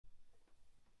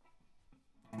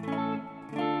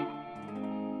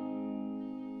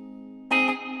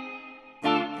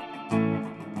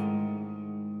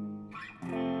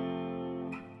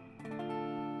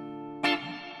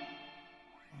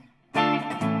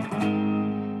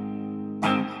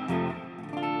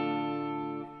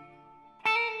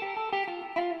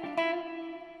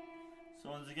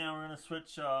going to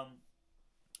switch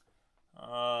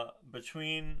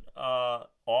between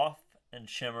off and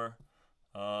shimmer.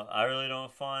 I really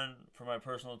don't find, for my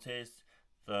personal taste,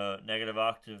 the negative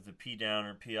octave, the P down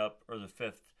or P up, or the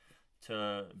fifth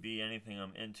to be anything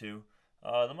I'm into.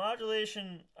 The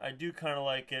modulation, I do kind of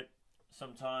like it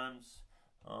sometimes.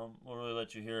 We'll really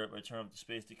let you hear it by turning up the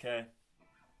space decay.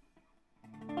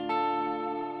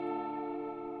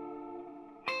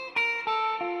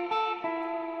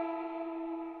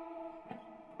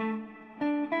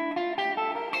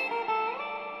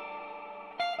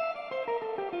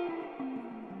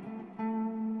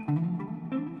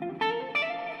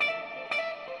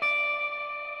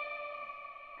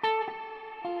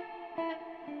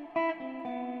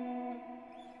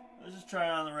 Let's just try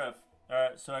it on the riff.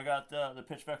 Alright, so I got the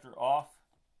pitch vector off.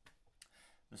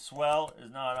 The swell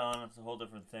is not on, it's a whole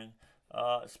different thing.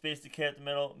 Space decay at the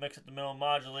middle, mix at the middle,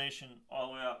 modulation all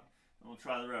the way up. And we'll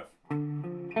try the riff.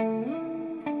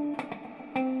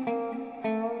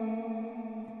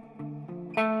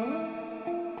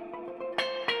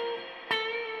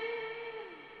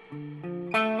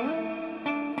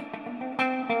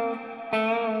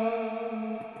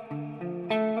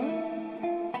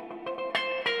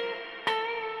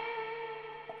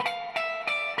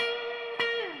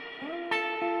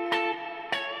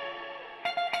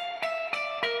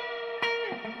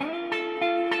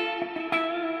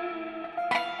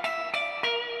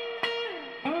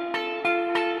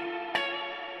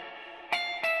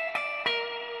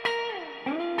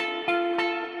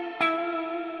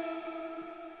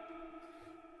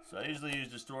 So I usually use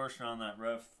distortion on that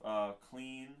riff,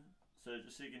 clean, so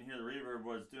just so you can hear the reverb,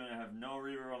 what it's doing. I have no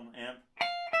reverb on the amp.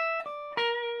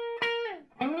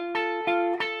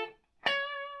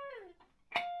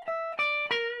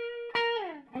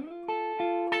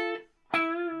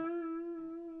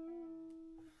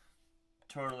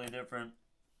 Totally different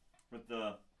with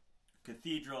the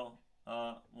cathedral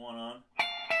one on.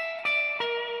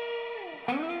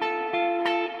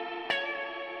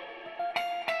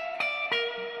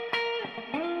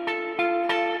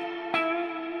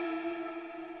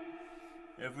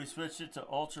 If we switch it to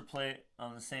ultra plate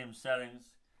on the same settings,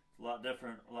 it's a lot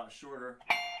different, a lot shorter.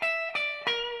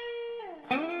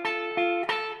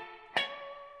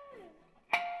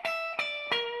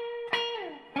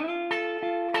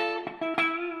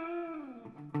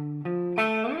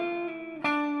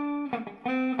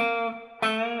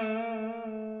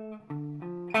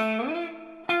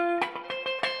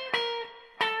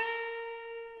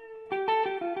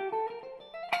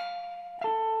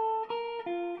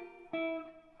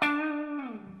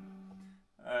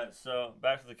 So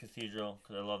back to the cathedral,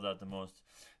 because I love that the most.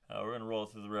 We're going to roll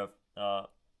through the riff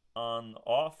on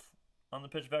off on the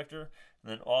pitch vector,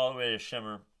 and then all the way to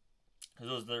shimmer, because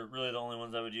those are really the only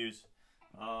ones I would use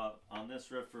on this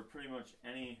riff for pretty much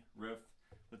any riff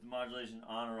with the modulation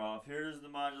on or off. Here is the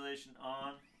modulation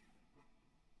on.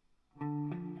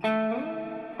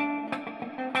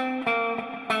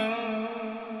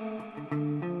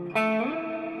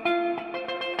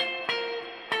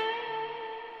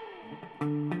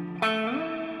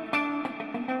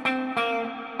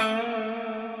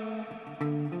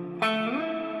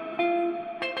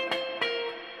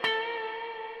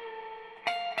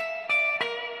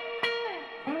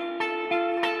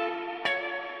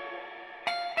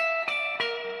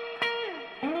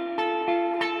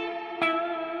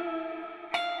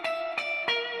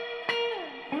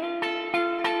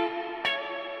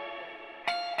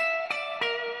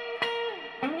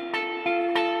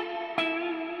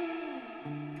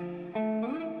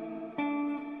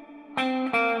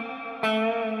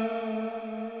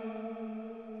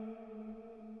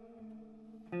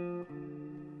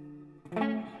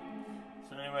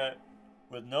 So anyway,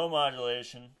 with no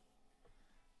modulation,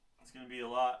 it's going to be a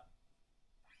lot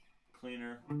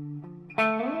cleaner. You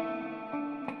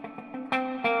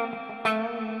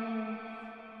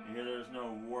hear there's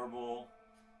no warble,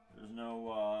 there's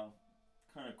no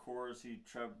kind of chorusy,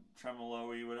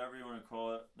 tremolo-y, whatever you want to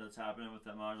call it, that's happening with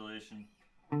that modulation.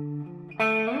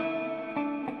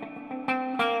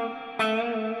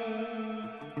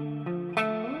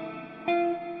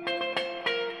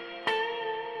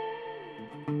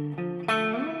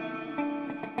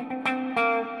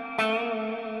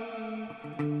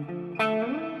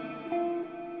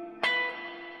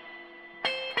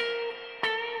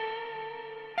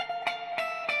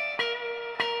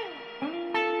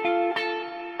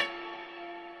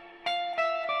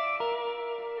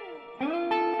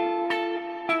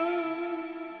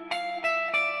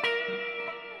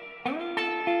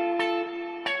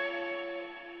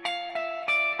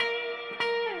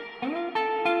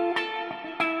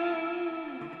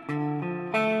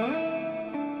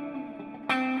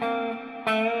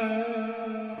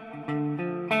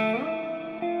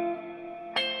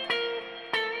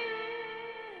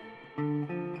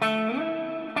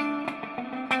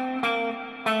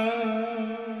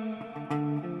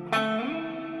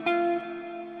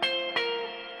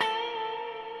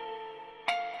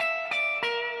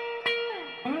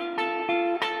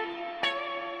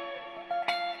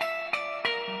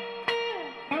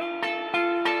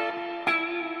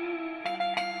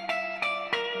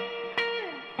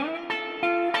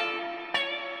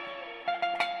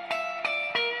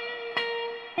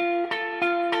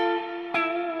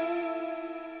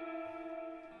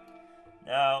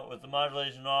 with the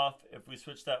modulation off, if we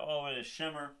switch that all the way to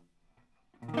shimmer,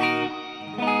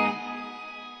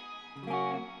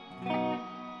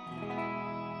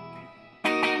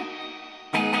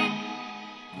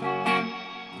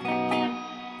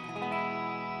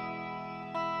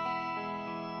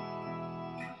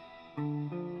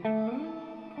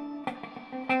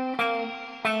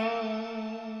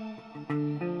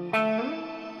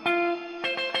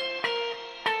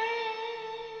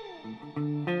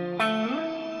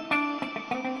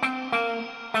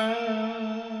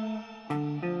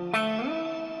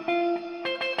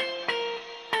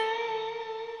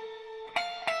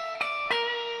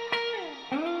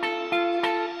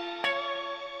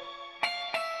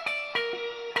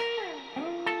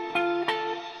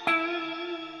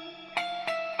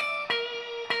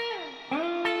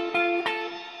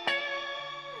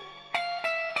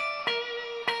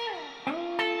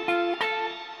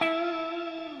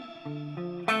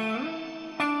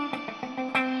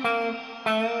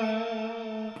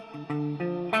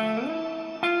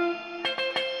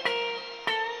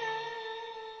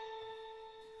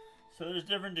 so there's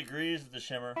different degrees of the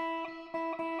shimmer.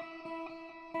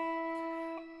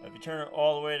 If you turn it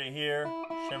all the way to here,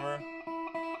 shimmer,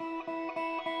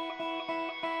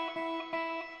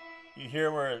 you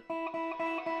hear where it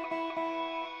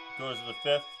goes to the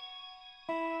fifth.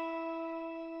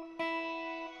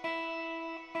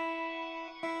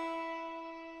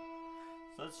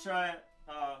 So let's try it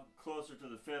closer to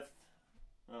the fifth.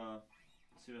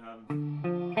 See what happens.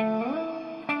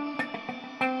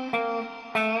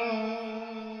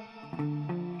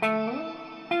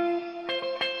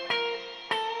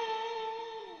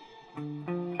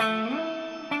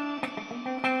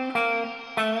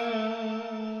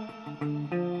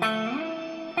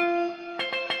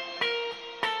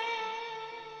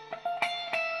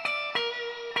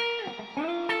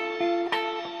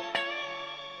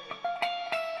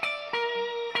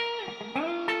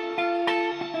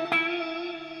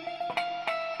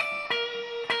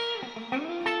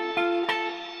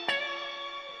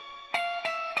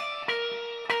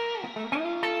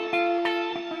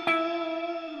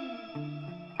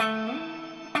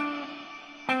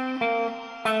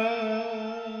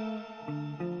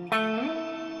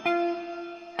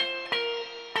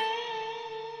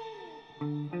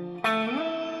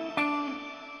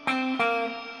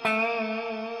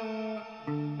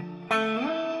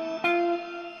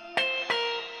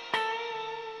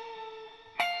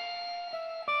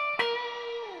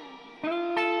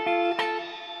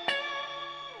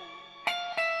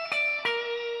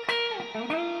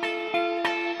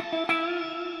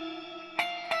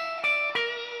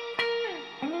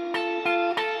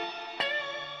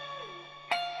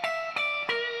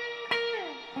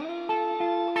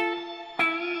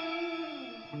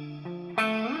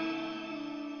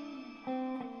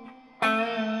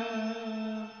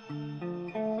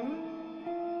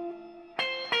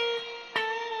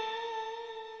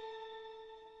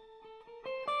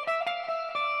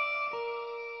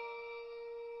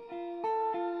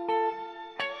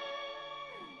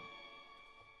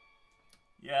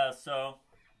 Yeah, so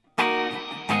once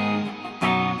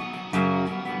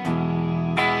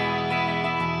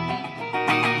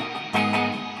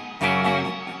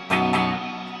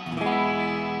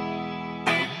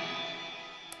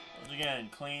again,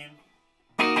 clean.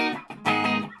 No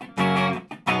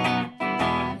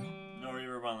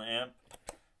reverb on the amp.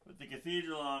 With the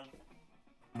cathedral on,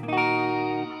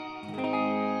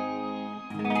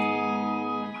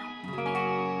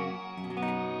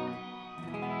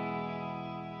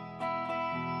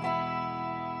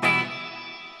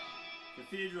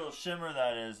 cathedral shimmer,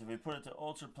 that is, if we put it to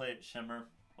ultra plate shimmer,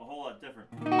 a whole lot different.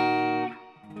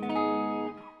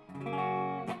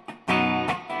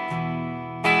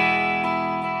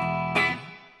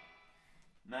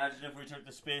 Imagine if we took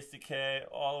the space decay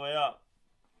all the way up.